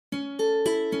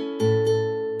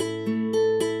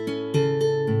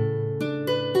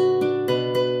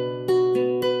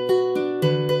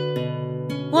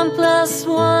plus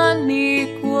 1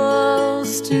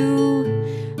 equals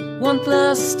 2. 1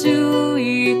 plus 2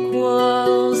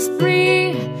 equals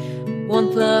 3.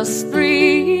 1 plus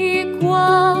 3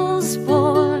 equals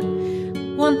 4.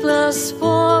 1 plus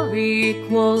 4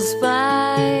 equals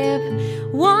 5.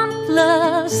 1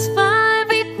 plus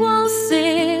 5 equals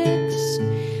 6.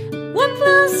 1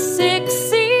 plus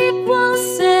 6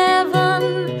 equals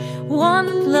 7.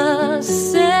 1 plus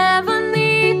 7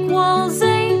 equals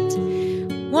 8.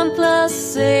 1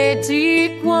 plus 8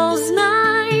 equals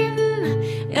 9.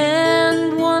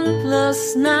 And 1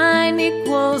 plus 9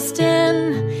 equals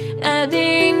 10.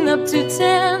 Adding up to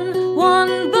 10,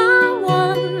 1 by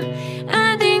 1.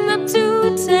 Adding up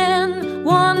to 10,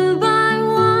 1 by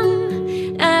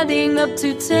 1. Adding up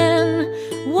to 10,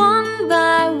 1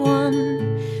 by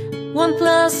 1. 1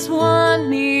 plus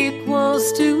 1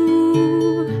 equals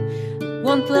 2.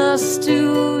 1 plus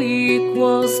 2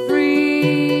 equals 3.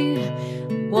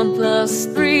 1 plus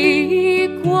 3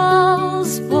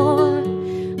 equals 4.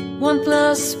 1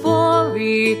 plus 4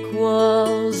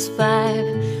 equals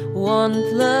 5. 1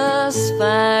 plus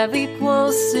 5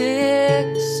 equals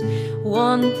 6.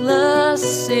 1 plus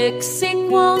 6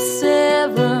 equals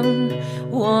 7.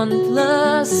 1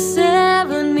 plus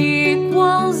 7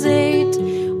 equals 8.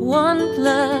 1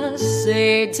 plus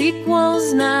 8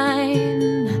 equals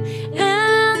 9.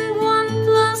 And 1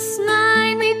 plus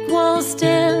 9 equals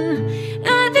 10.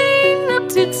 Adding up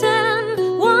to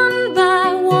 10, 1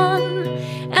 by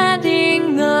 1.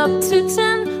 Adding up to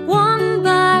 10, 1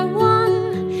 by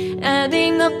 1.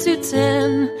 Adding up to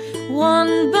 10,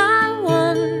 1 by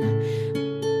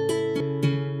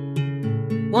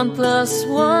 1. 1 plus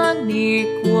 1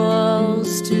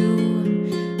 equals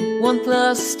 2. 1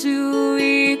 plus 2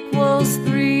 equals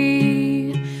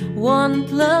 3. 1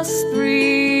 plus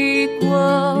 3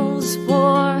 equals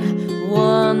 4.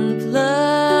 1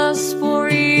 plus 4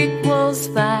 equals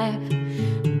 5.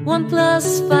 1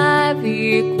 plus 5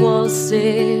 equals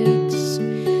 6.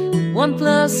 1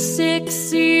 plus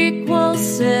 6 equals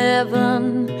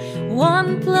 7.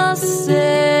 1 plus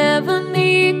 7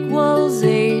 equals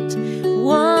 8.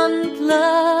 1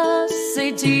 plus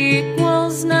 8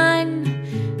 equals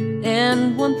 9.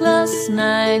 And 1 plus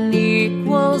 9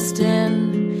 equals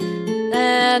 10.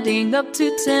 Adding up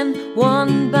to 10,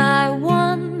 1 by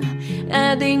 1.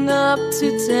 Adding up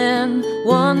to 10,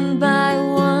 1 by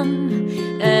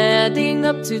 1. Adding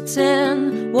up to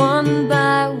 10, 1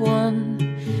 by 1.